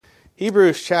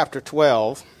Hebrews chapter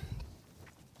 12,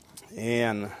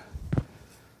 and I'm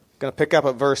going to pick up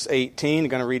at verse 18. I'm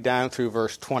going to read down through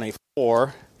verse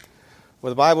 24, where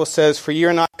the Bible says, "For ye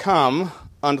are not come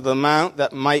unto the mount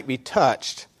that might be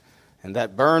touched, and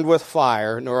that burned with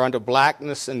fire, nor unto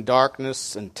blackness and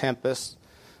darkness and tempest,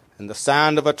 and the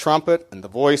sound of a trumpet, and the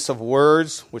voice of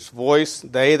words, which voice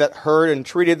they that heard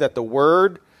entreated that the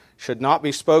word should not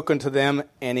be spoken to them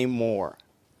any more.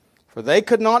 For they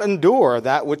could not endure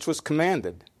that which was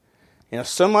commanded. And if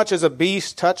so much as a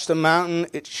beast touch the mountain,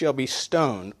 it shall be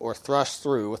stoned or thrust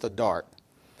through with a dart.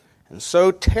 And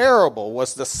so terrible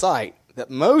was the sight that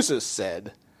Moses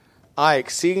said, I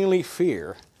exceedingly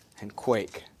fear and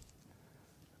quake.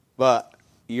 But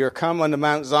ye are come unto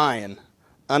Mount Zion,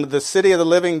 unto the city of the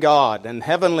living God, and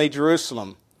heavenly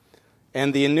Jerusalem,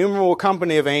 and the innumerable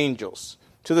company of angels,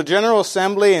 to the general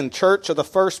assembly and church of the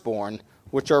firstborn,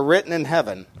 which are written in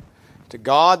heaven, to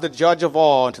God the judge of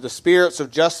all, and to the spirits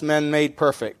of just men made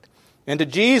perfect, and to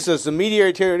Jesus the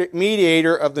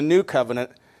mediator of the new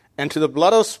covenant, and to the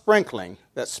blood of sprinkling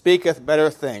that speaketh better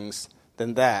things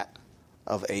than that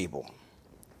of Abel."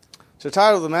 So the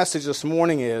title of the message this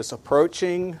morning is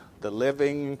Approaching the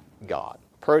Living God.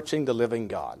 Approaching the living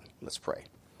God. Let's pray.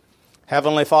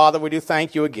 Heavenly Father, we do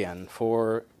thank you again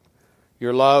for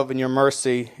your love and your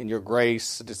mercy and your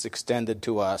grace that is extended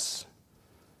to us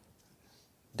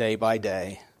day by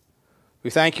day. We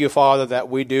thank you, Father, that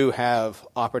we do have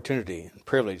opportunity and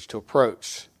privilege to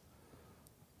approach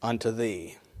unto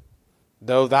thee.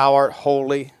 Though thou art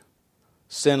holy,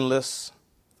 sinless,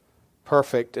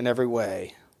 perfect in every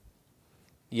way,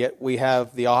 yet we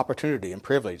have the opportunity and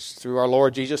privilege through our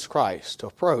Lord Jesus Christ to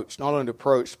approach, not only to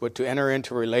approach, but to enter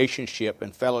into relationship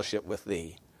and fellowship with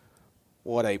thee.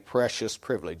 What a precious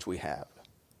privilege we have.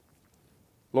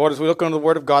 Lord, as we look into the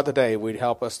Word of God today, we'd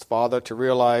help us, Father, to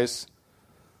realize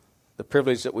the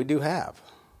privilege that we do have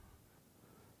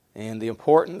and the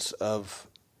importance of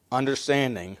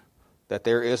understanding that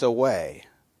there is a way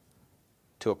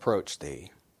to approach thee.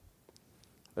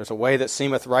 There's a way that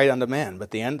seemeth right unto men,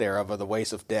 but the end thereof are the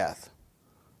ways of death.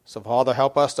 So, Father,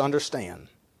 help us to understand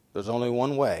there's only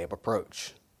one way of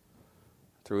approach,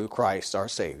 through Christ our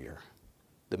Savior,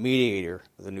 the mediator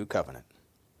of the new covenant.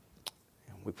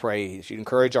 We pray as you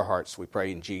encourage our hearts, we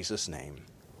pray in Jesus' name.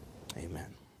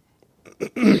 Amen.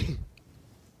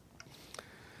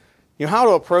 How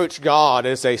to approach God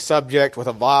is a subject with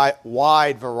a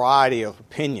wide variety of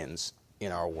opinions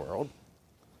in our world.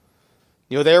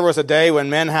 There was a day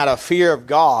when men had a fear of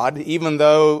God, even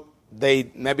though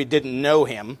they maybe didn't know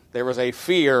him. There was a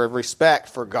fear of respect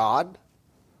for God.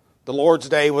 The Lord's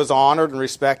Day was honored and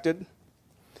respected.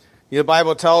 The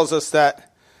Bible tells us that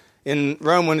in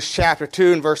Romans chapter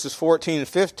 2 and verses 14 and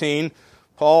 15,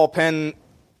 Paul penned,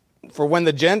 "For when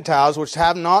the Gentiles, which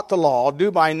have not the law,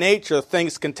 do by nature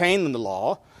things contained in the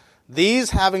law, these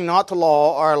having not the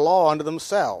law are a law unto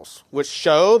themselves, which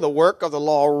show the work of the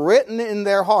law written in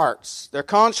their hearts, their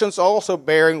conscience also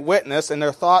bearing witness, and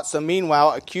their thoughts the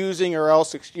meanwhile accusing or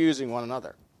else excusing one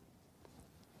another."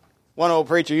 One old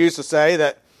preacher used to say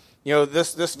that,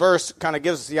 this verse kind of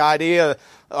gives us the idea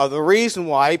of the reason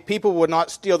why people would not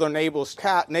steal their neighbor's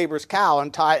cow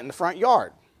and tie it in the front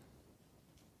yard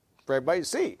for everybody to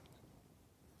see.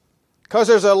 Because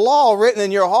there's a law written in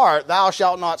your heart, thou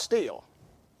shalt not steal.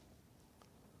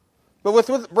 But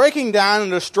with breaking down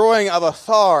and destroying of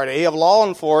authority, of law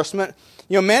enforcement,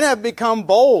 men have become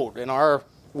bold in our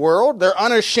world. They're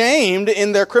unashamed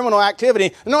in their criminal activity.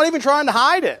 They're not even trying to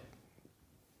hide it.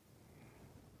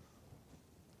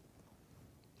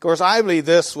 Of course, I believe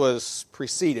this was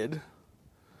preceded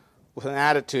with an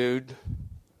attitude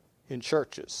in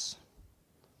churches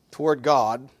toward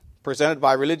God, presented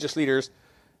by religious leaders,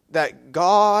 that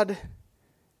God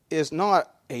is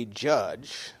not a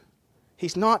judge.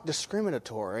 He's not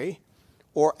discriminatory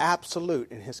or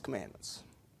absolute in his commandments.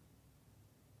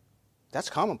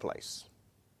 That's commonplace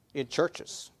in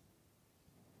churches.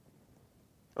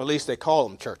 Or at least they call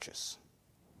them churches.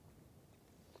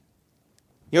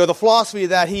 The philosophy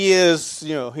that he is,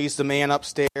 he's the man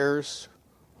upstairs,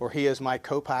 or he is my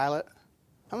co-pilot.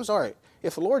 I'm sorry,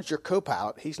 if the Lord's your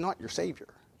co-pilot, he's not your Savior.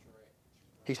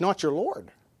 He's not your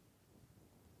Lord.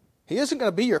 He isn't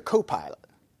going to be your co-pilot.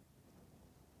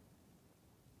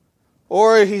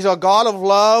 Or he's a God of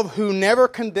love who never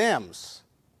condemns.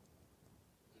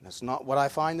 That's not what I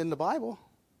find in the Bible.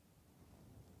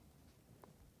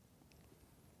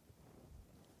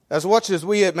 As much as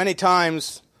we at many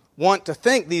times want to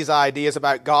think these ideas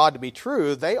about God to be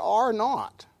true, they are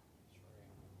not.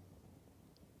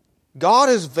 God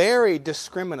is very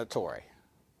discriminatory.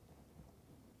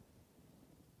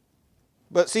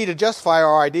 But see, to justify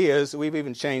our ideas, we've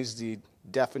even changed the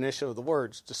definition of the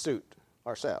words to suit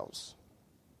ourselves.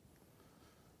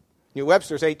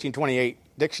 Webster's 1828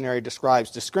 dictionary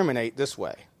describes discriminate this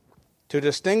way: to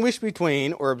distinguish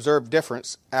between or observe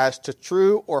difference as to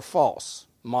true or false,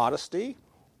 modesty,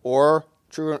 or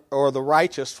true or the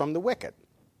righteous from the wicked.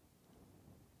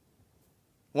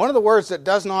 One of the words that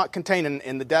does not contain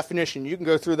in the definition, you can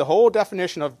go through the whole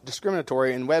definition of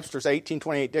discriminatory in Webster's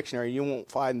 1828 dictionary, you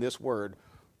won't find this word,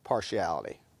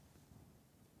 partiality.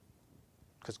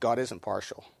 Because God isn't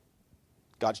partial.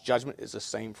 God's judgment is the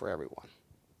same for everyone.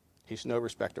 He's no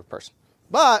respecter of person.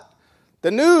 But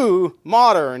the new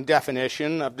modern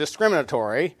definition of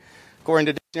discriminatory, according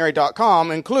to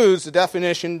dictionary.com, includes the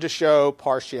definition to show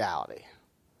partiality.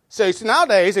 So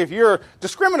nowadays, if you're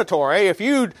discriminatory, if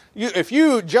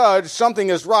you judge something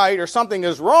is right or something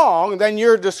is wrong, then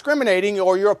you're discriminating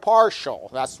or you're partial.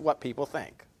 That's what people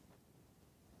think.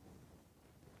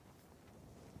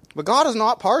 But God is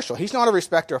not partial. He's not a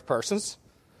respecter of persons.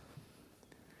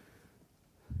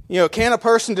 Can a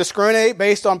person discriminate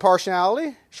based on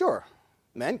partiality? Sure,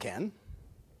 men can,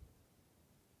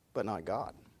 but not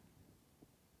God.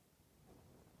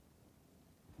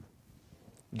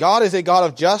 God is a God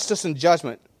of justice and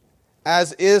judgment,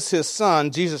 as is his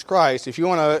Son, Jesus Christ. If you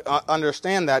want to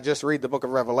understand that, just read the book of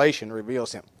Revelation. It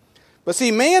reveals him. But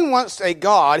see, man wants a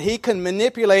God he can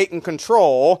manipulate and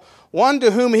control, one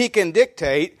to whom he can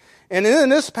dictate. And in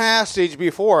this passage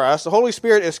before us, the Holy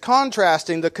Spirit is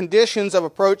contrasting the conditions of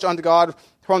approach unto God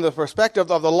from the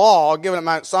perspective of the law given at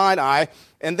Mount Sinai,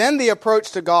 and then the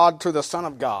approach to God through the Son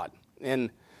of God. And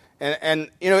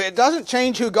it doesn't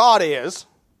change who God is.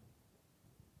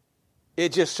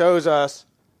 It just shows us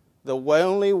the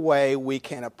only way we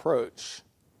can approach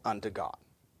unto God.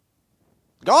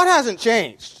 God hasn't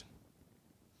changed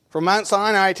from Mount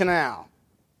Sinai to now.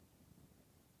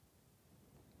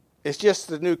 It's just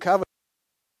the new covenant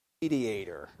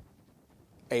mediator,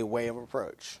 a way of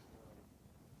approach.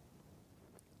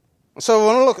 So I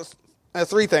want to look at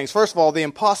three things. First of all, the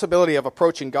impossibility of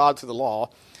approaching God through the law.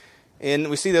 And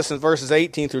we see this in verses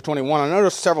 18 through 21. I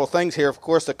notice several things here. Of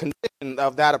course, the condition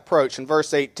of that approach. In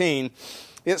verse 18,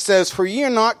 it says, "For ye are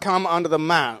not come unto the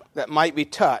mount that might be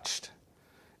touched,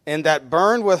 and that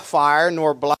burned with fire,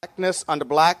 nor blackness unto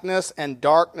blackness, and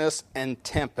darkness and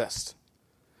tempest."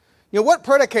 What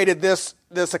predicated this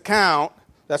account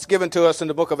that's given to us in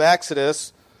the book of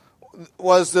Exodus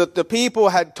was that the people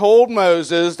had told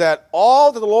Moses that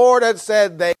all that the Lord had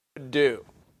said they would do.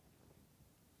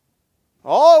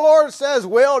 All the Lord says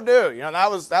will do. That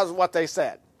was what they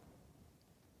said.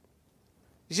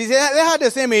 You see, they had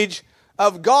this image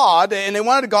of God, and they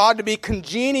wanted God to be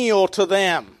congenial to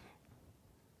them.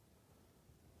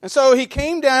 And so he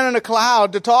came down in a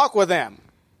cloud to talk with them.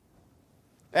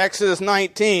 Exodus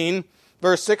 19,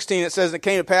 verse 16, it says, "It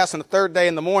came to pass on the third day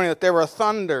in the morning that there were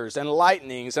thunders and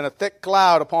lightnings and a thick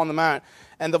cloud upon the mount,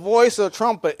 and the voice of the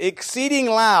trumpet exceeding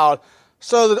loud,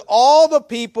 so that all the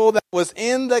people that was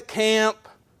in the camp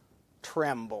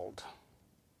trembled."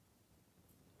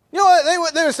 They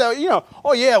would say,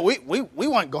 oh yeah, we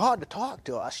want God to talk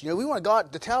to us. We want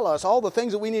God to tell us all the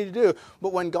things that we need to do.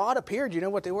 But when God appeared, you know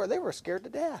what they were? They were scared to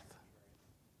death.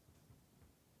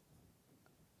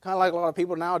 Kind of like a lot of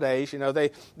people nowadays, they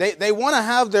want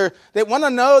to they want to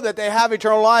know that they have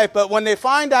eternal life, but when they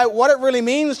find out what it really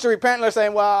means to repent, they're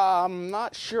saying, well, I'm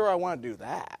not sure I want to do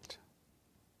that.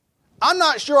 I'm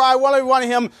not sure I really want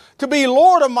him to be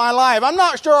Lord of my life. I'm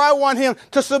not sure I want him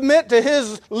to submit to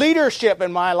his leadership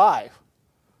in my life.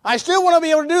 I still want to be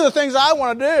able to do the things I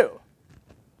want to do.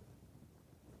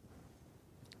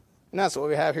 And that's what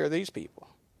we have here, these people.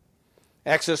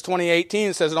 Exodus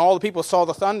 20:18 says, "And all the people saw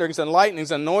the thunderings and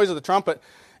lightnings and noise of the trumpet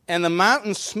and the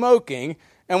mountain smoking.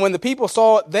 And when the people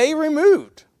saw it, they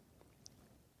removed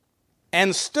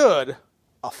and stood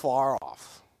afar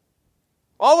off."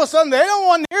 All of a sudden, they don't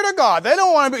want near to God. They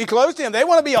don't want to be close to him. They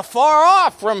want to be afar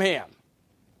off from him.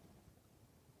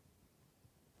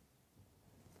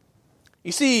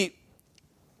 You see,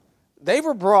 they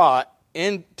were brought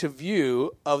into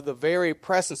view of the very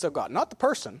presence of God, not the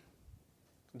person.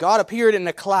 God appeared in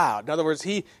a cloud. In other words,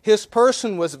 his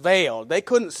person was veiled. They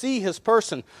couldn't see his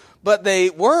person, but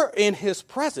they were in his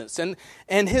presence. And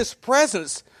his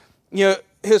presence,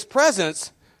 his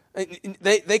presence,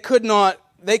 they could not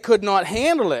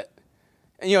handle it.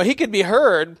 He could be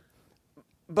heard,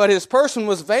 but his person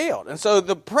was veiled. And so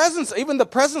even the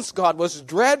presence of God was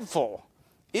dreadful.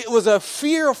 It was a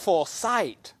fearful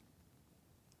sight.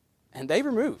 And they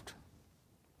removed.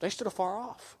 They stood afar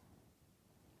off.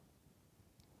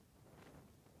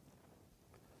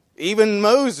 Even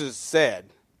Moses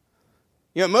said,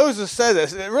 Moses said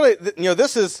this. It really,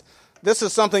 this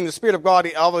is something the Spirit of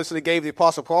God obviously gave the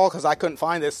Apostle Paul, because I couldn't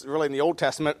find this really in the Old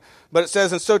Testament. But it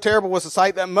says, and so terrible was the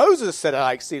sight that Moses said,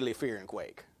 I exceedingly fear and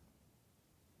quake.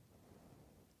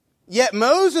 Yet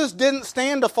Moses didn't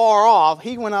stand afar off.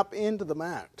 He went up into the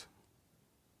mount,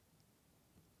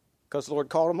 because the Lord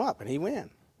called him up, and he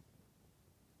went.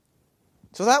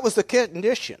 So that was the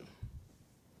condition,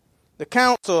 the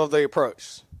counsel of the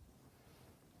approach.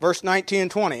 Verse 19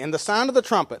 and 20, and the sound of the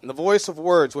trumpet and the voice of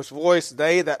words, which voice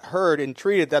they that heard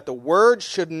entreated that the words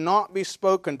should not be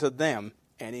spoken to them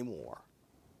any more.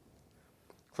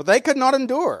 For they could not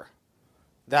endure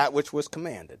that which was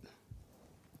commanded.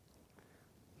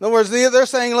 In other words, they're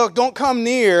saying, look, don't come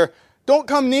near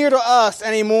to us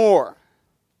anymore.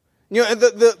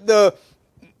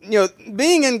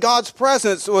 Being in God's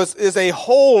presence is a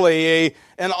holy,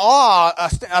 an awe,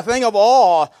 a thing of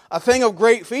awe, a thing of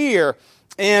great fear.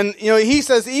 And, he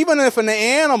says, even if an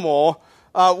animal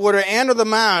were to enter the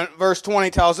mount, verse 20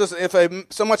 tells us, if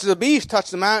so much as a beast touch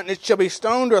the mountain, it shall be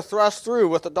stoned or thrust through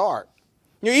with a dart.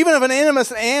 Even if an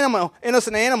innocent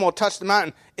animal touched the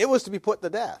mountain, it was to be put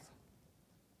to death.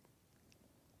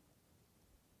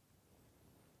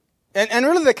 And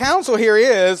really the counsel here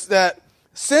is that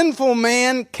sinful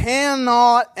man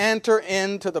cannot enter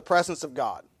into the presence of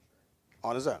God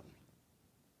on his own.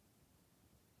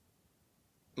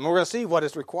 And we're going to see what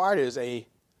is required is a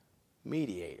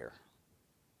mediator.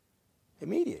 A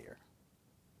mediator.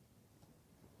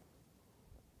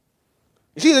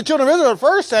 You see, the children of Israel at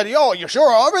first said, you're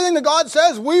sure everything that God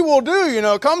says we will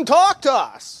do, come talk to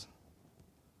us.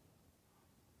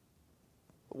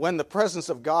 When the presence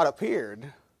of God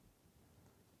appeared,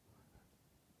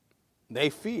 they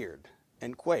feared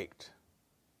and quaked.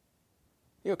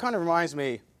 It kind of reminds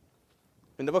me,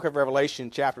 in the book of Revelation,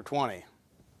 chapter 20,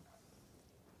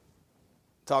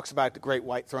 talks about the great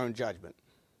white throne judgment.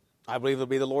 I believe it'll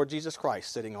be the Lord Jesus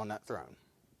Christ sitting on that throne.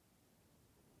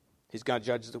 He's going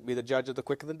to be the judge of the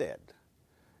quick and the dead.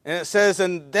 And it says,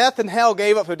 and death and hell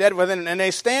gave up the dead within, and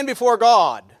they stand before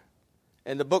God,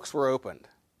 and the books were opened,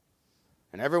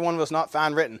 and everyone was not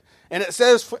found written. And it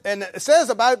says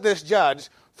about this judge,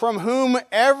 from whom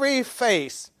every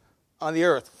face on the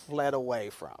earth fled away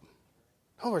from.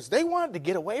 In other words, they wanted to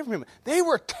get away from him. They're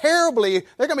going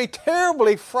to be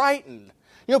terribly frightened.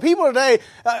 People today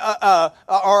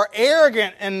are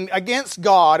arrogant and against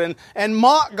God and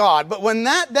mock God. But when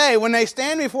they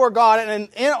stand before God and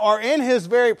are in his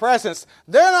very presence,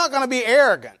 they're not going to be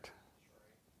arrogant.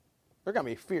 They're going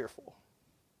to be fearful.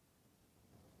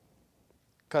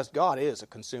 Because God is a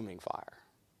consuming fire.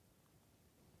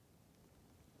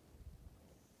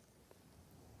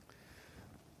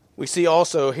 We see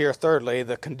also here, thirdly,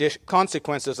 the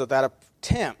consequences of that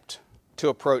attempt to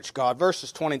approach God.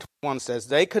 Verses 20 and 21 says,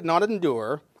 they could not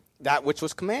endure that which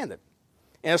was commanded.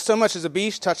 And if so much as a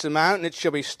beast touch the mountain, it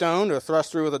shall be stoned or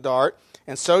thrust through with a dart.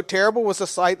 And so terrible was the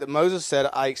sight that Moses said,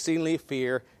 I exceedingly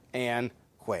fear and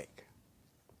quake.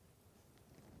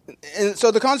 And so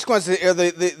the consequences,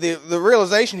 the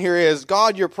realization here is,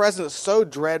 God, your presence is so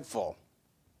dreadful.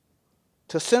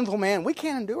 To sinful man, we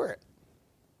can't endure it.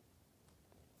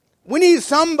 We need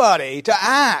somebody to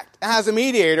act as a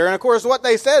mediator. And of course, what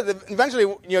they said,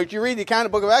 eventually, if you read the account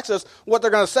of the book of Exodus, what they're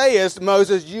going to say is,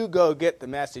 Moses, you go get the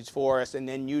message for us, and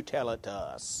then you tell it to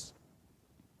us.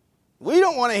 We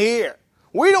don't want to hear.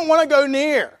 We don't want to go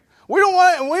near. We don't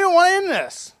want in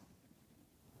this.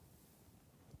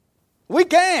 We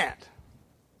can't.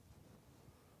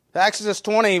 Exodus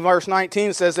 20, verse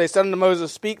 19 says, they said unto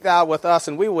Moses, speak thou with us,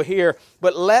 and we will hear,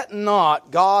 but let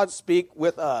not God speak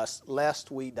with us,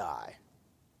 lest we die.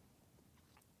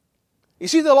 You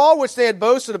see, the law which they had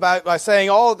boasted about by saying,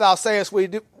 all that thou sayest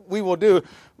we will do,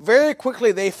 very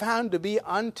quickly they found to be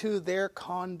unto their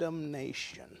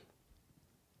condemnation.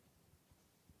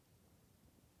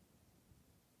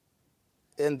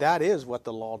 And that is what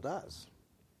the law does.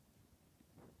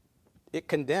 It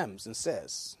condemns and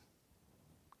says,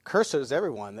 cursed is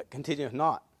everyone that continueth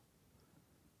not,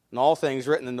 and all things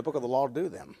written in the book of the law do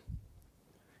them.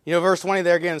 Verse 20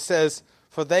 there again says,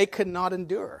 for they could not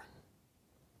endure.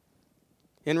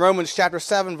 In Romans chapter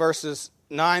 7, verses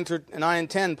 9 and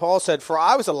 10, Paul said, for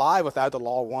I was alive without the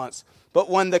law once, but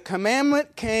when the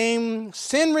commandment came,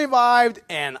 sin revived,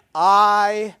 and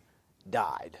I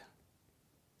died.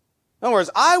 In other words,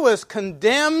 I was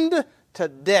condemned to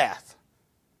death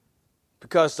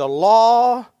because the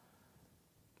law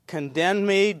condemned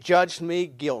me, judged me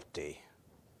guilty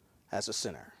as a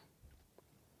sinner.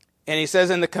 And he says,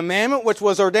 and the commandment which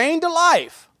was ordained to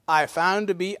life, I found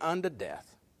to be unto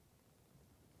death.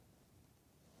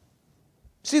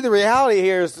 See, the reality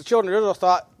here is the children of Israel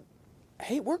thought,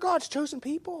 hey, we're God's chosen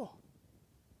people.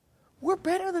 We're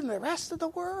better than the rest of the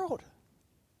world.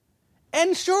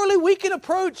 And surely we can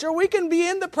approach, or we can be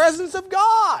in the presence of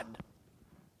God.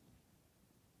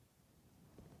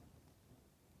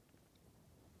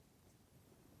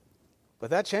 But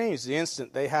that changed the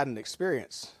instant they had an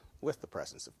experience with the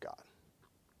presence of God.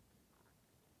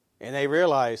 And they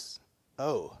realized,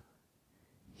 oh,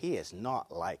 he is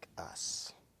not like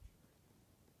us.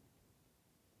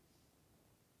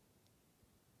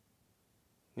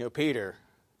 You know, Peter,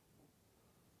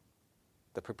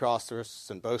 the preposterous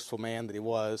and boastful man that he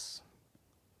was,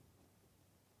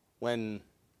 when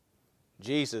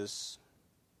Jesus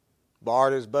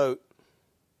borrowed his boat,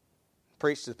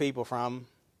 preached to the people from him,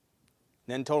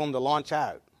 then told him to launch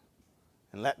out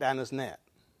and let down his net,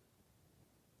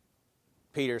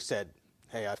 Peter said,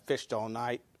 hey, I fished all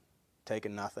night,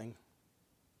 taken nothing.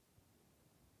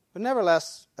 But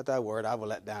nevertheless, at thy word, I will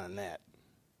let down a net.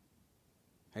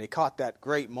 And he caught that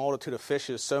great multitude of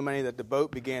fishes, so many that the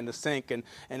boat began to sink. And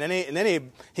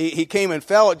then he came and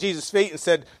fell at Jesus' feet and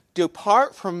said,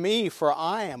 depart from me, for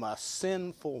I am a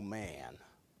sinful man,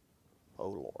 O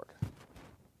Lord.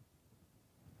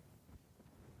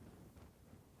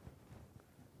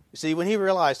 You see, when he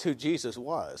realized who Jesus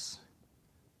was,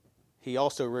 he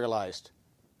also realized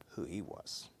who he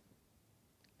was.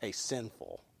 A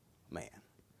sinful man.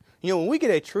 You know, when we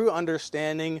get a true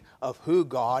understanding of who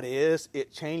God is,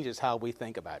 it changes how we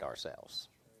think about ourselves.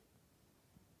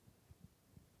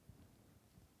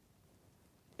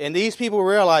 And these people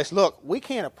realize, look, we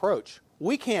can't approach.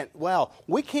 We can't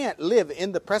live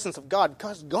in the presence of God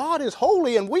because God is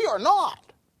holy and we are not.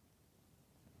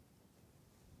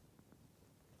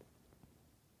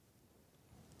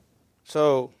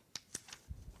 So,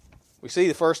 we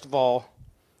see, first of all,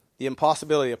 the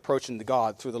impossibility of approaching to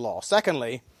God through the law.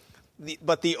 Secondly,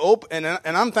 and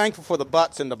I'm thankful for the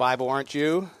buts in the Bible, aren't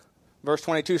you? Verse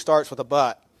 22 starts with a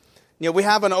but. You know, we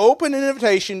have an open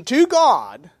invitation to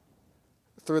God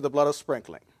through the blood of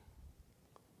sprinkling.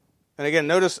 And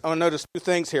again, I want to notice two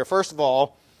things here. First of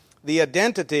all, the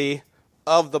identity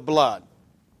of the blood.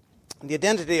 The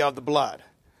identity of the blood.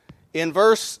 In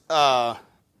verse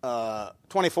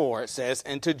 24, it says,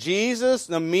 and to Jesus,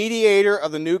 the mediator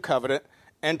of the new covenant,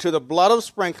 and to the blood of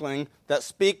sprinkling that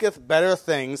speaketh better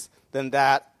things than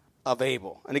that of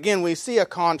Abel. And again, we see a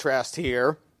contrast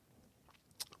here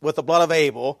with the blood of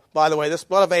Abel. By the way, this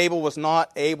blood of Abel was not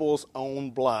Abel's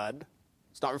own blood.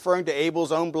 It's not referring to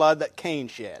Abel's own blood that Cain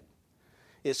shed.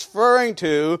 It's referring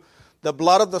to the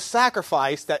blood of the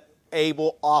sacrifice that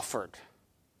Abel offered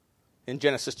in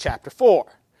Genesis chapter 4.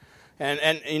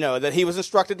 And you know, that he was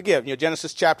instructed to give. You know,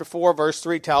 Genesis chapter 4, verse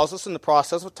 3 tells us, in the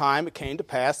process of time it came to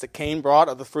pass that Cain brought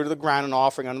of the fruit of the ground an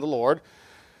offering unto the Lord.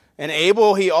 And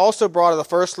Abel he also brought of the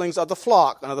firstlings of the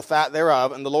flock, and of the fat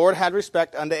thereof. And the Lord had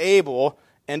respect unto Abel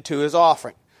and to his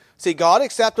offering. See, God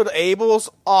accepted Abel's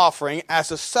offering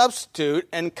as a substitute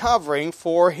and covering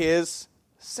for his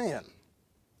sin.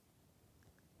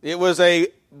 It was a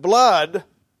blood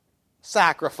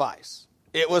sacrifice.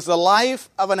 It was the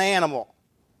life of an animal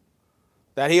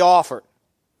that he offered.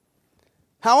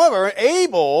 However,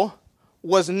 Abel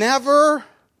was never,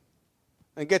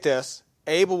 and get this,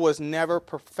 Abel was never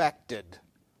perfected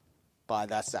by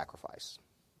that sacrifice.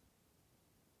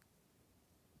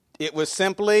 It was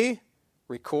simply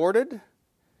recorded,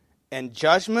 and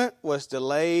judgment was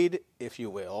delayed, if you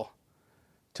will,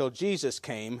 till Jesus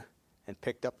came and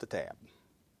picked up the tab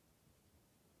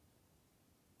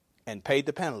and paid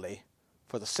the penalty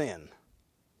for the sin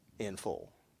in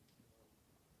full.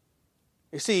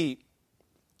 You see,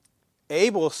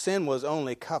 Abel's sin was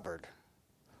only covered.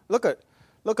 Look,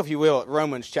 if you will, at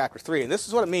Romans chapter 3. And this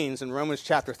is what it means in Romans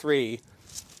chapter 3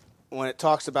 when it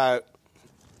talks about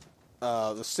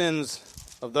the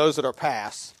sins of those that are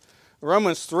past.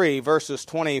 Romans 3, verses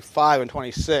 25 and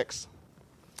 26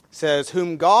 says,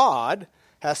 whom God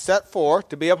has set forth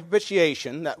to be a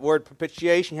propitiation. That word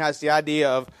propitiation has the idea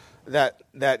of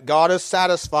that God is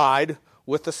satisfied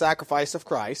with the sacrifice of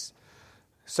Christ.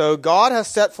 So God has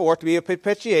set forth to be a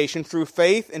propitiation through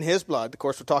faith in his blood. Of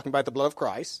course, we're talking about the blood of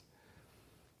Christ.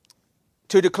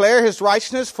 To declare his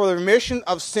righteousness for the remission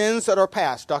of sins that are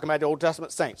past. We're talking about the Old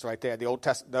Testament saints right there. The Old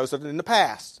Testament, those that are in the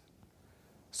past.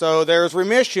 So there's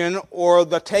remission or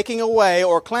the taking away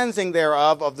or cleansing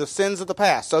thereof of the sins of the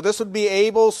past. So this would be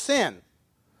Abel's sin.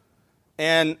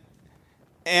 And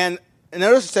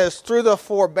notice it says, through the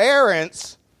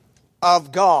forbearance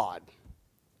of God.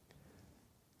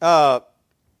 God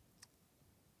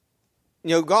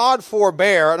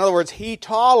forbore. In other words, he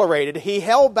tolerated, he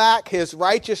held back his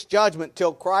righteous judgment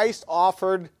till Christ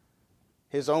offered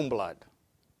his own blood.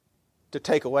 to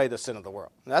take away the sin of the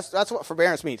world. That's what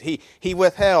forbearance means. He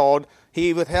withheld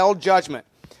judgment.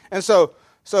 And so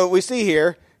we see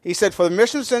here, he said, for the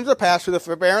remission of sins of the past through the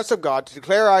forbearance of God, to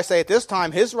declare, I say, at this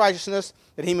time his righteousness,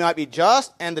 that he might be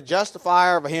just and the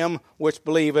justifier of him which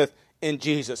believeth in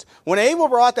Jesus. When Abel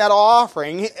brought that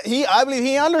offering, I believe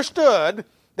he understood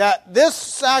that this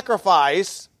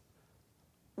sacrifice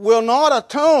will not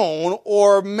atone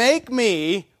or make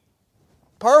me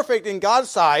perfect in God's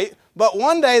sight, but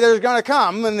one day there's going to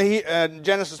come, and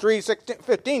Genesis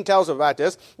 3:15 tells us about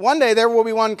this, one day there will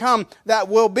be one come that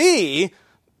will be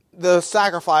the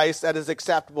sacrifice that is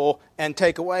acceptable and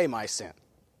take away my sin.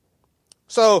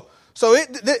 So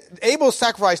Abel's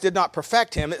sacrifice did not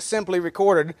perfect him. It simply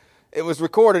recorded,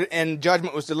 and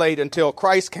judgment was delayed until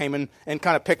Christ came and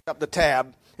kind of picked up the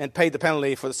tab and paid the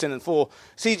penalty for the sin in full.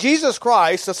 See, Jesus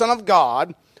Christ, the Son of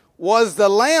God, was the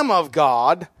Lamb of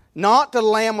God, not the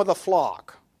lamb of the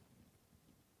flock.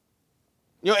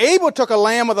 Abel took a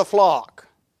lamb of the flock.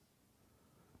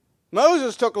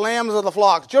 Moses took lambs of the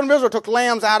flock. The children of Israel took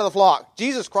lambs out of the flock.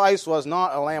 Jesus Christ was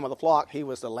not a lamb of the flock. He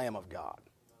was the Lamb of God.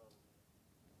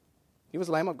 He was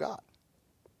the Lamb of God.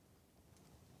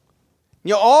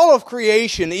 All of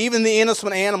creation, even the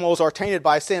innocent animals, are tainted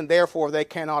by sin. Therefore, they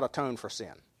cannot atone for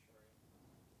sin.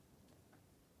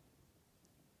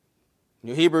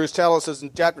 Hebrews tells us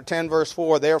in chapter 10, verse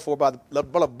 4, therefore, by the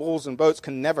blood of bulls and goats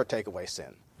can never take away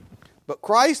sin. But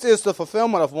Christ is the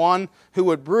fulfillment of one who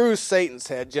would bruise Satan's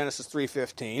head, Genesis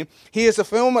 3:15. He is the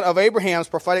fulfillment of Abraham's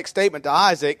prophetic statement to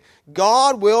Isaac,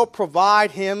 God will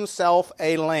provide himself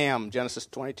a lamb, Genesis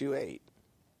 22:8.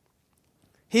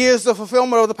 He is the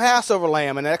fulfillment of the Passover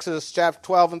lamb in Exodus chapter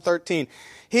 12 and 13.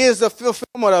 He is the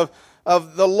fulfillment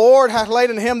of the Lord hath laid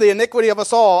in him the iniquity of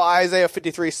us all, Isaiah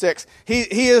 53:6.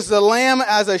 He is the lamb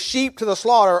as a sheep to the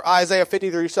slaughter, Isaiah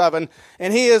 53:7.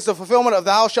 And he is the fulfillment of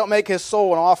thou shalt make his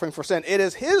soul an offering for sin. It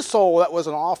is his soul that was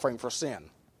an offering for sin,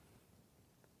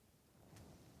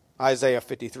 Isaiah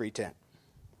 53:10.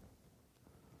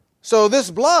 So this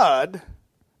blood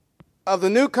of the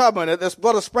new covenant, this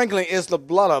blood of sprinkling, is the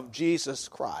blood of Jesus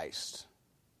Christ.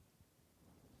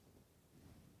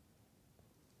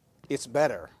 It's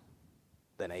better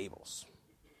than Abel's.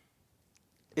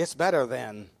 It's better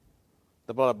than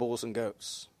the blood of bulls and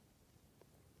goats.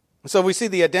 So we see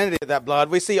the identity of that blood.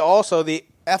 We see also the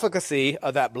efficacy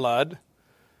of that blood.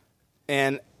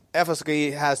 And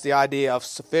efficacy has the idea of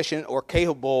sufficient or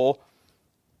capable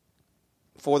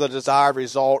for the desired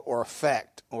result or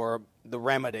effect or the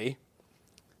remedy.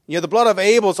 The blood of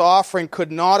Abel's offering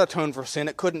could not atone for sin.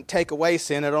 It couldn't take away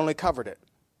sin. It only covered it.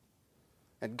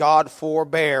 And God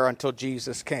forbore until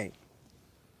Jesus came.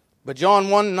 But John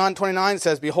 1:29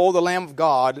 says, behold the Lamb of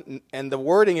God, and the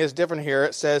wording is different here.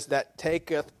 It says, that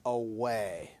taketh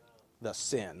away the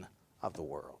sin of the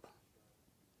world.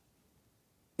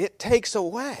 It takes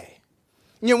away.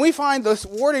 We find this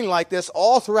wording like this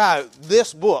all throughout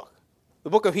this book, the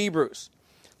book of Hebrews.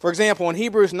 For example, in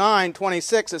Hebrews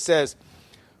 9:26 it says,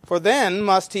 for then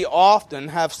must he often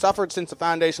have suffered since the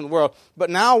foundation of the world, but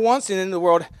now once in the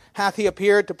world hath he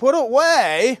appeared to put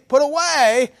away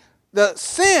the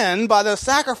sin by the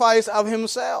sacrifice of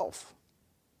himself.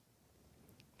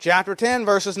 Chapter 10,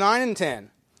 verses 9 and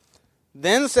 10.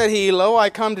 Then said he, lo, I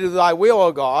come to do thy will,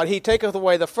 O God. He taketh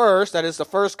away the first, that is the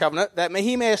first covenant, that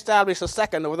he may establish a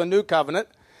second with a new covenant,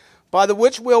 by the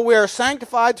which will we are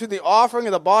sanctified through the offering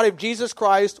of the body of Jesus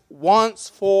Christ once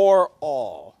for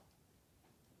all.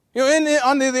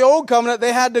 Under the old covenant,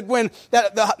 they had to go in,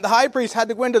 the high priest had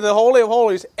to go into the Holy of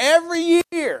Holies every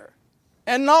year,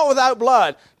 and not without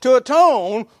blood, to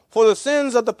atone for the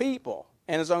sins of the people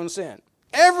and his own sin.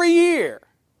 Every year.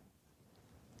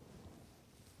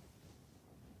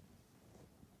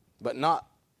 But not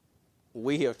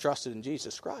we who have trusted in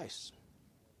Jesus Christ.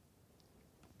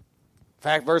 In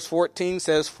fact, verse 14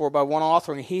 says, for by one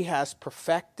offering he has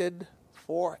perfected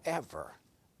forever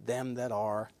them that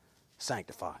are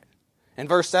sanctified. And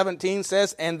verse 17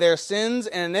 says, and their sins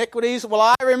and iniquities will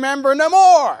I remember no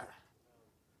more.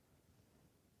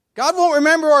 God won't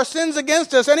remember our sins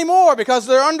against us anymore because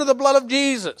they're under the blood of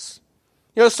Jesus.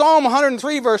 Psalm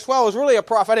 103 verse 12 is really a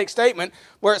prophetic statement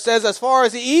where it says, as far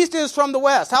as the east is from the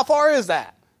west. How far is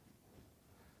that?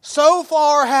 So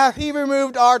far hath he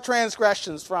removed our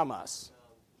transgressions from us.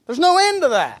 There's no end to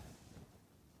that.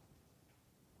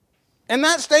 And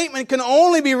that statement can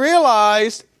only be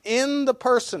realized in the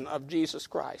person of Jesus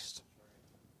Christ,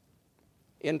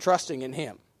 in trusting in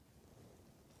him.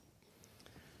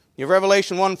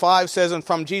 Revelation 1:5 says, and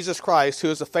from Jesus Christ, who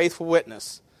is a faithful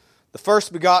witness, the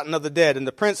first begotten of the dead, and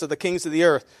the prince of the kings of the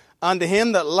earth, unto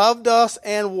him that loved us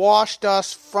and washed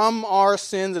us from our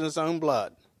sins in his own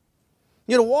blood.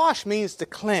 To wash means to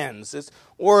cleanse,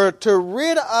 or to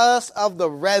rid us of the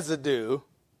residue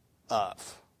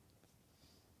of.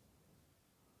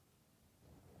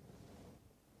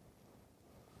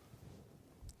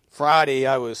 Friday,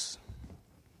 I was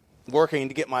working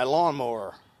to get my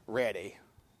lawnmower ready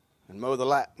and mow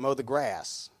the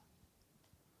grass.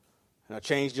 And I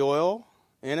changed the oil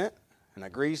in it, and I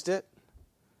greased it.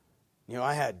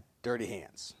 I had dirty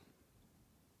hands.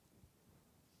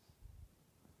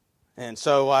 And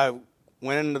so I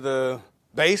went into the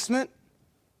basement,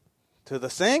 to the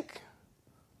sink,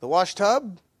 the wash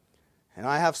tub, and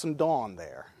I have some Dawn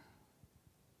there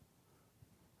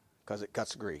because it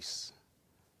cuts grease.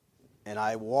 And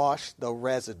I washed the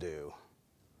residue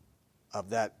of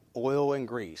that oil and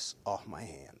grease off my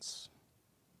hands.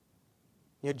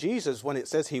 Jesus, when it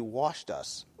says he washed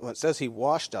us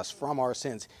from our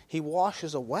sins, he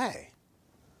washes away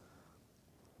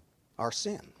our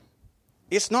sin.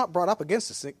 It's not brought up against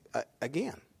us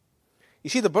again. You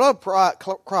see, the blood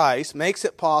of Christ makes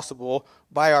it possible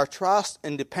by our trust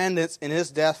and dependence in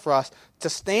his death for us to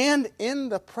stand in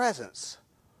the presence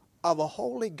of a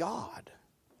holy God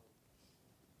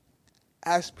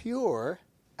as pure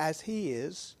as he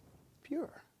is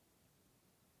pure.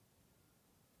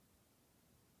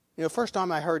 First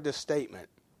time I heard this statement,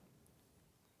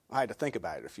 I had to think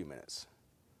about it a few minutes.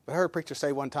 But I heard a preacher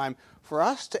say one time, for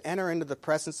us to enter into the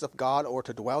presence of God or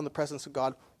to dwell in the presence of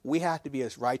God, we have to be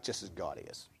as righteous as God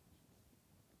is.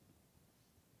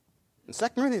 And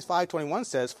 2 Corinthians 5:21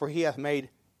 says, for he hath made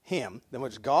him, in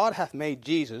which God hath made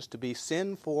Jesus to be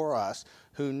sin for us,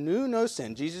 who knew no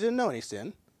sin. Jesus didn't know any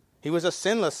sin. He was a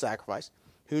sinless sacrifice,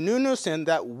 who knew no sin,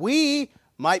 that we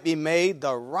might be made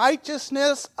the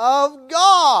righteousness of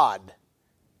God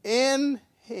in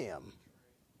him.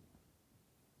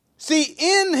 See,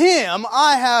 in him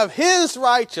I have his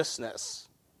righteousness.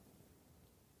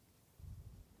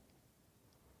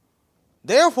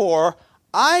 Therefore,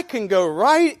 I can go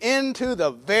right into the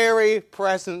very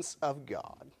presence of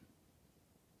God.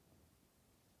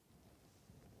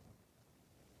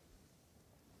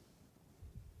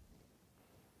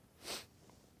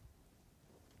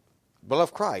 The blood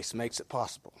of Christ makes it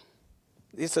possible.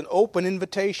 It's an open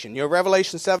invitation.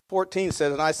 Revelation 7:14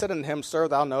 says, and I said unto him, Sir,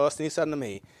 thou knowest. And he said unto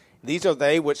me, these are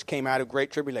they which came out of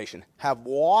great tribulation, have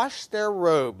washed their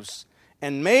robes,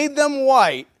 and made them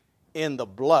white in the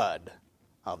blood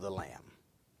of the Lamb.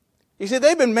 You see,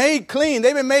 they've been made clean,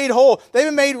 they've been made whole, they've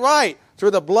been made right through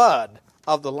the blood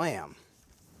of the Lamb.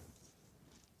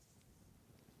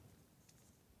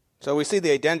 So we see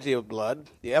the identity of blood,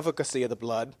 the efficacy of the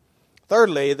blood.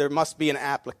 Thirdly, there must be an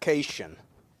application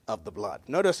of the blood.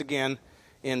 Notice again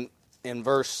in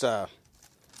verse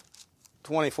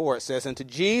 24, it says, and to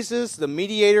Jesus, the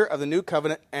mediator of the new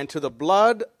covenant, and to the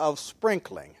blood of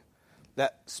sprinkling,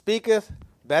 that speaketh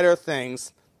better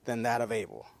things than that of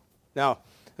Abel. Now,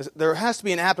 there has to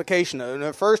be an application. It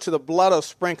refers to the blood of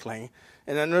sprinkling.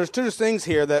 And then there's two things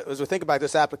here that, as we think about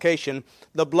this application,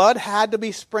 the blood had to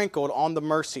be sprinkled on the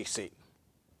mercy seat.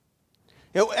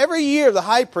 Every year the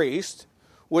high priest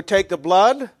would take the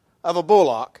blood of a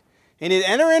bullock, and he'd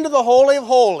enter into the Holy of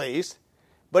Holies,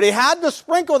 but he had to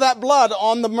sprinkle that blood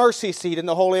on the mercy seat in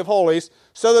the Holy of Holies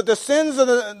so that the sins of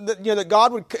that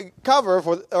God would cover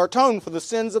for, or atone for the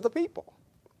sins of the people.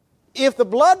 If the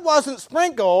blood wasn't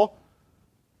sprinkled,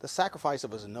 the sacrifice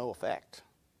was of no effect.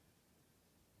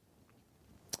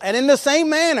 And in the same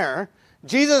manner,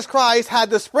 Jesus Christ had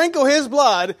to sprinkle his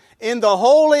blood in the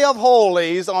Holy of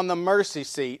Holies on the mercy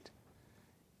seat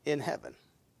in heaven.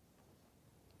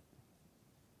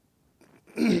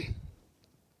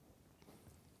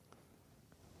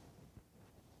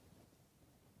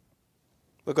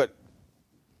 Look at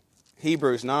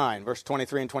Hebrews 9, verse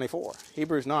 23 and 24.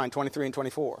 Hebrews 9, 23 and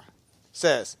 24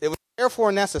 says, it was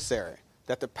therefore necessary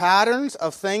that the patterns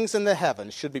of things in the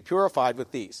heavens should be purified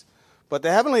with these, but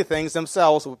the heavenly things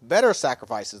themselves with better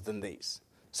sacrifices than these.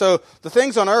 So the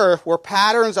things on earth were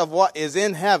patterns of what is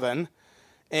in heaven,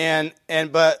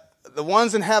 but the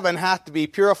ones in heaven have to be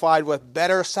purified with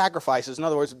better sacrifices. In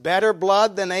other words, better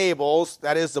blood than Abel's,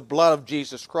 that is the blood of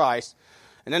Jesus Christ.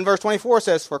 And then verse 24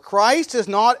 says, for Christ has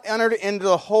not entered into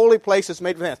the holy places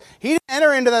made with hands. He didn't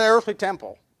enter into that earthly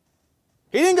temple.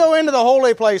 He didn't go into the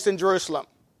holy place in Jerusalem.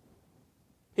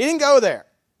 He didn't go there.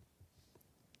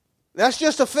 That's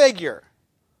just a figure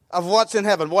of what's in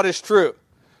heaven, what is true.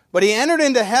 But he entered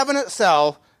into heaven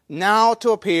itself now to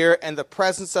appear in the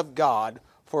presence of God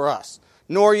for us.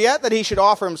 Nor yet that he should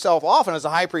offer himself often, as the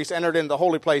high priest entered into the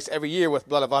holy place every year with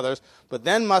blood of others, but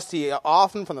then must he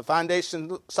often from the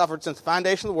foundation, suffered since the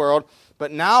foundation of the world, but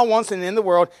now once and in the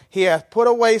world, he hath put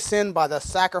away sin by the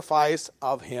sacrifice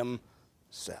of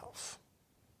himself.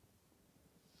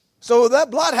 So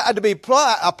that blood had to be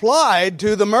applied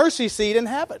to the mercy seat in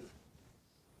heaven.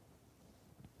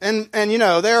 And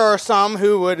there are some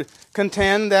who would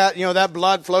contend that, that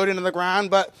blood flowed into the ground.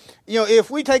 But, if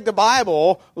we take the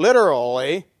Bible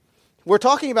literally, we're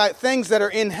talking about things that are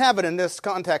in heaven in this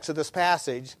context of this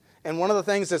passage. And one of the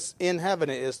things that's in heaven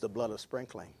is the blood of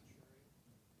sprinkling.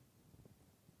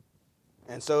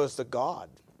 And so is the God,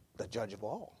 the judge of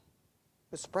all.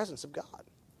 It's the presence of God.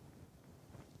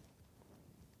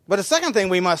 But the second thing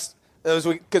we must, as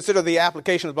we consider the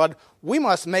application of blood, we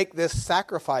must make this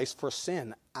sacrifice for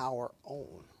sin our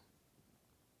own.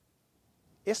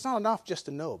 It's not enough just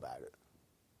to know about it.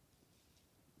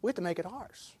 We have to make it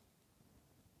ours.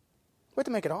 We have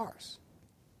to make it ours.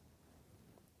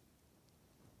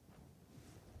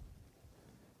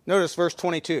 Notice verse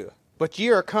 22. But ye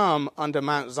are come unto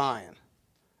Mount Zion,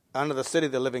 unto the city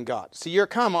of the living God. So you're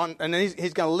come on, and then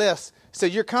he's going to list, so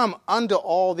you're come unto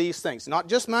all these things. Not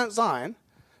just Mount Zion,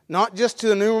 not just to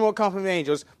the innumerable company of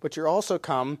angels, but you're also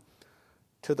come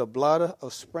to the blood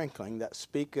of sprinkling that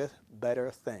speaketh better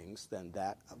things than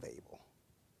that of Abel.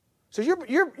 So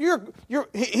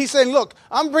he's saying, look,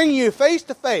 I'm bringing you face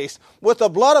to face with the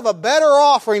blood of a better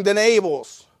offering than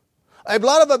Abel's. A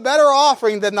blood of a better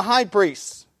offering than the high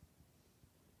priest's.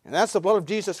 And that's the blood of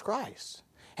Jesus Christ.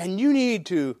 And you need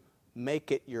to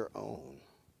make it your own.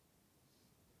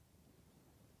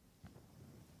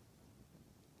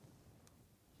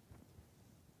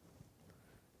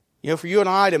 For you and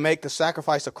I to make the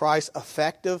sacrifice of Christ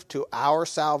effective to our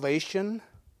salvation,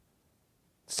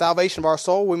 salvation of our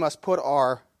soul, we must put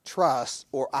our trust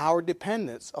or our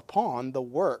dependence upon the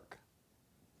work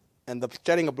and the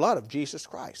shedding of blood of Jesus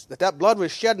Christ. That blood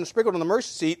was shed and sprinkled on the mercy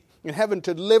seat in heaven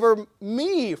to deliver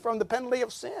me from the penalty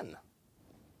of sin,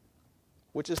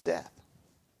 which is death.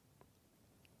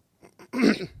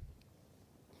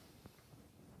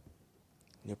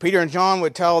 Peter and John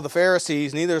would tell the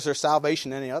Pharisees, neither is there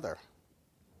salvation any other.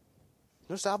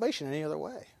 There's salvation any other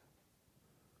way.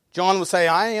 John would say,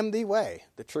 I am the way,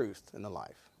 the truth, and the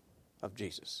life of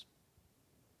Jesus.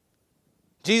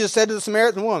 Jesus said to the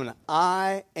Samaritan woman,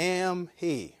 I am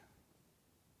he.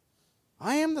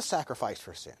 I am the sacrifice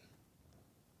for sin.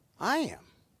 I am.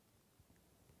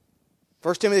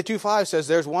 1 Timothy 2:5 says,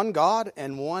 there's one God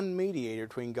and one mediator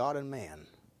between God and man,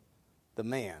 the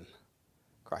man,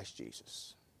 Christ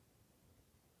Jesus.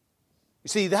 You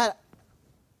see, that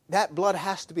blood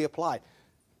has to be applied.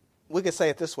 We could say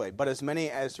it this way, but as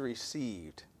many as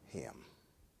received him.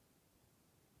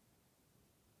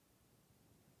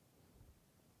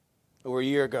 Over a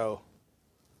year ago,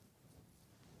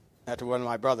 after one of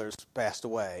my brothers passed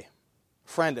away, a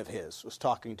friend of his was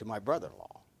talking to my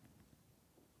brother-in-law.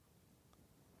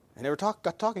 And they were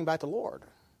talking about the Lord.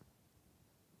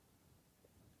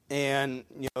 And,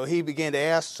 he began to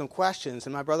ask some questions,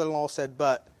 and my brother-in-law said,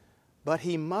 but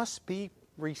he must be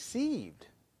received.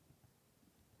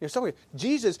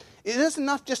 Jesus, it isn't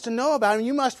enough just to know about him.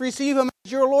 You must receive him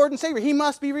as your Lord and Savior. He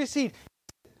must be received.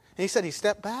 And he said, he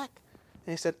stepped back,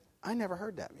 and he said, I never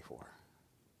heard that before.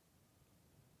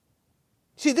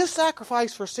 See, this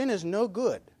sacrifice for sin is no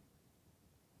good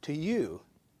to you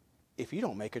if you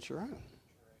don't make it your own.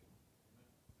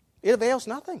 It avails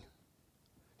nothing.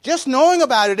 Just knowing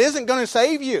about it isn't going to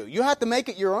save you. You have to make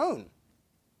it your own.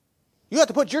 You have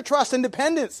to put your trust and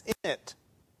dependence in it,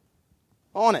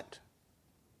 on it.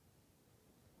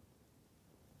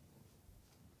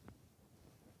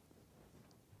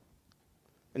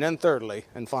 And then thirdly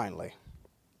and finally,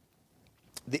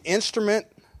 the instrument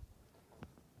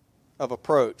of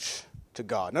approach to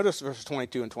God. Notice verses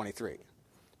 22 and 23.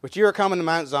 But you are coming to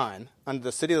Mount Zion, unto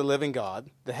the city of the living God,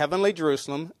 the heavenly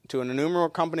Jerusalem, to an innumerable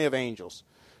company of angels,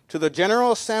 to the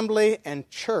general assembly and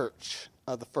church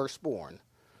of the firstborn,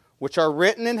 which are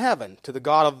written in heaven, to the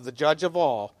God of the judge of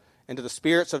all, and to the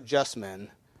spirits of just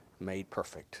men made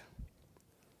perfect.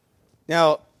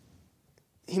 Now,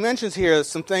 he mentions here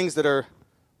some things that are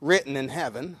written in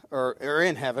heaven, or are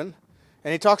in heaven,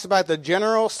 and he talks about the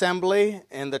general assembly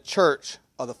and the church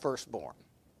of the firstborn.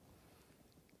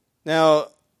 Now,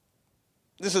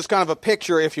 this is kind of a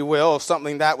picture, if you will, of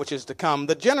something that which is to come.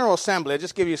 The general assembly, I'll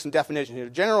just give you some definition here.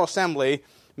 The general assembly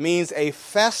means a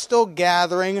festal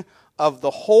gathering of the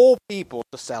whole people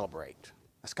to celebrate.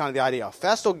 That's kind of the idea, a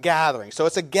festal gathering. So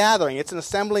it's a gathering, it's an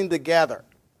assembling together.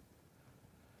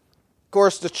 Of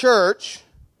course, the church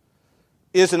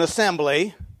is an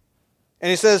assembly, and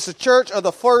he says the church of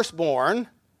the firstborn.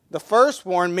 The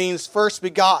firstborn means first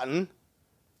begotten.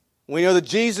 We know that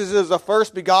Jesus is the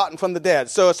first begotten from the dead.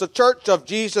 So it's the church of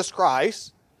Jesus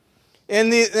Christ.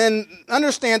 And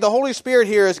understand the Holy Spirit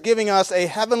here is giving us a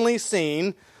heavenly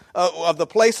scene, of the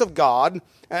place of God.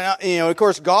 And, of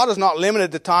course, God is not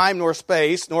limited to time nor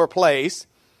space nor place.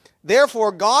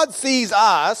 Therefore, God sees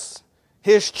us,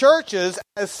 his churches,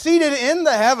 as seated in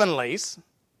the heavenlies,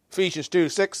 Ephesians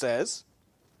 2:6 says,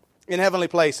 in heavenly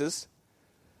places.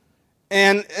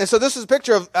 And so this is a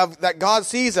picture of that God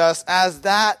sees us as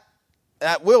that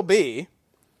will be.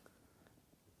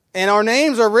 And our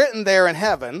names are written there in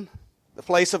heaven, the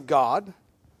place of God.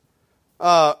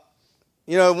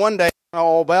 One day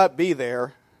I'll be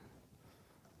there,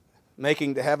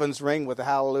 making the heavens ring with the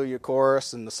hallelujah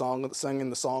chorus and singing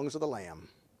the songs of the Lamb.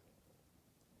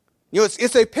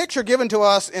 It's a picture given to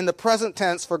us in the present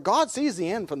tense, for God sees the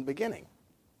end from the beginning.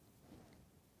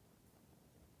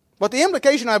 But the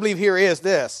implication, I believe, here is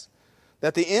this,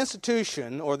 that the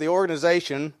institution or the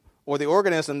organization or the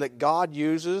organism that God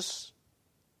uses,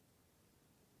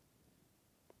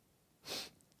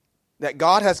 that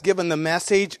God has given the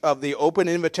message of the open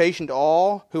invitation to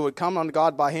all who would come unto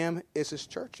God by him, is his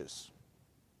churches.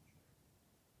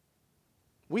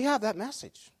 We have that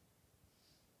message.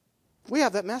 We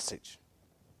have that message.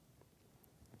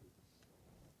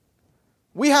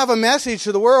 We have a message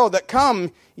to the world that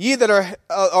come, ye that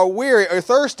are weary or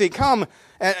thirsty, come,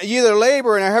 and ye that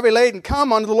labor and are heavy laden,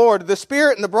 come unto the Lord. The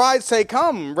Spirit and the bride say,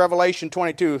 come, Revelation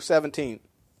 22:17.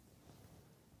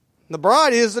 The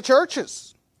bride is the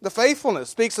churches. The faithfulness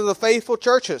speaks of the faithful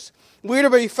churches. We're to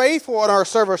be faithful in our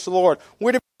service to the Lord.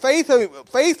 We're to be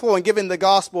faithful in giving the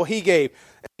gospel he gave.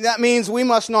 That means we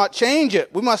must not change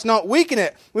it. We must not weaken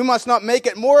it. We must not make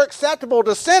it more acceptable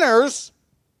to sinners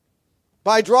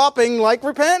by dropping like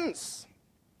repentance.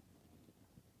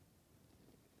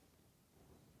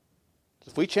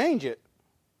 If we change it,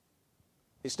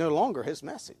 it's no longer his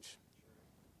message.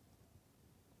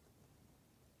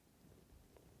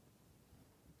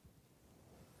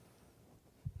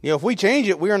 If we change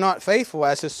it, we are not faithful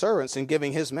as his servants in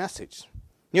giving his message.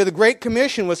 The Great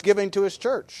Commission was given to his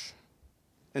church,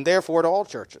 and therefore to all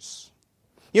churches.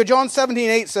 John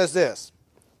 17:8 says this,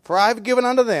 for I have given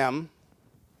unto them,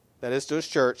 that is to his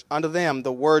church, unto them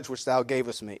the words which thou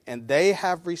gavest me, and they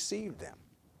have received them.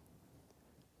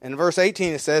 In verse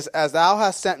 18 it says, as thou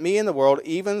hast sent me in the world,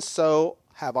 even so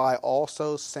have I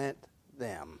also sent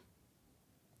them.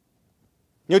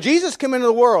 Jesus came into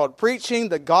the world preaching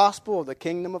the gospel of the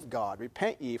kingdom of God.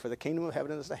 Repent ye, for the kingdom of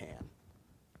heaven is at hand.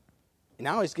 And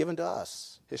now he's given to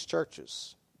us, his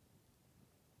churches,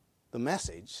 the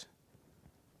message.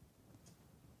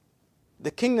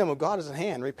 The kingdom of God is at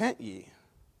hand. Repent ye.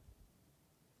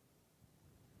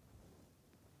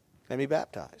 And be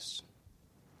baptized.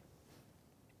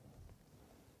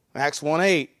 Acts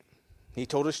 1:8, he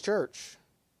told his church,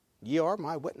 ye are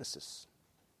my witnesses.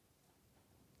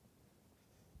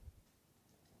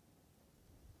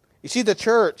 You see, the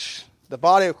church, the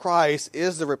body of Christ,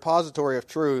 is the repository of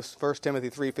truth. 1 Timothy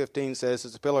 3:15 says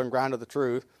it's a pillar and ground of the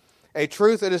truth. A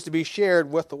truth that is to be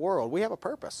shared with the world. We have a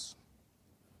purpose.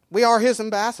 We are his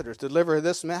ambassadors to deliver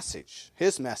this message,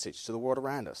 his message to the world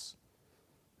around us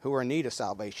who are in need of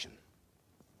salvation.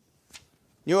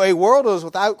 A world that is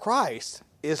without Christ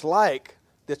is like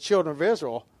the children of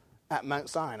Israel at Mount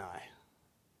Sinai.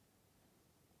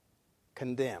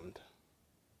 Condemned.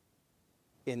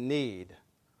 In need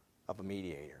of a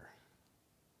mediator.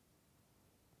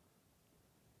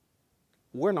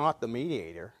 We're not the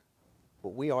mediator, but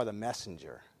we are the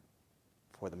messenger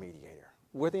for the mediator.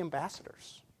 We're the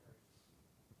ambassadors.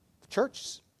 The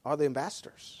churches are the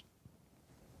ambassadors.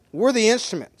 We're the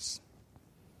instruments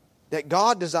that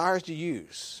God desires to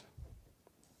use.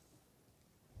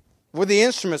 We're the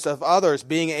instruments of others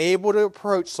being able to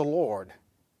approach the Lord,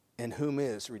 in whom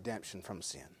is redemption from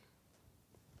sin.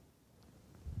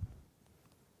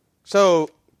 So,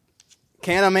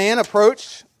 can a man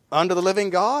approach unto the living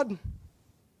God?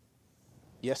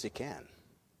 Yes, he can.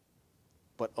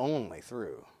 But only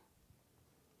through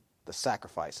the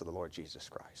sacrifice of the Lord Jesus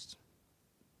Christ.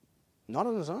 Not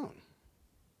on his own.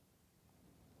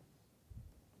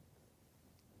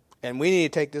 And we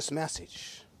need to take this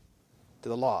message to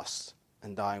the lost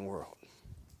and dying world.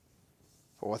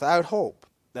 For without hope,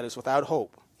 that is without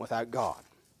hope, without God.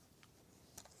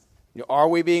 Are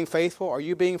we being faithful? Are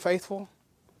you being faithful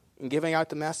in giving out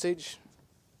the message?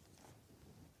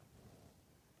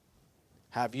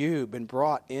 Have you been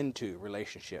brought into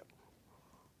relationship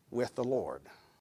with the Lord?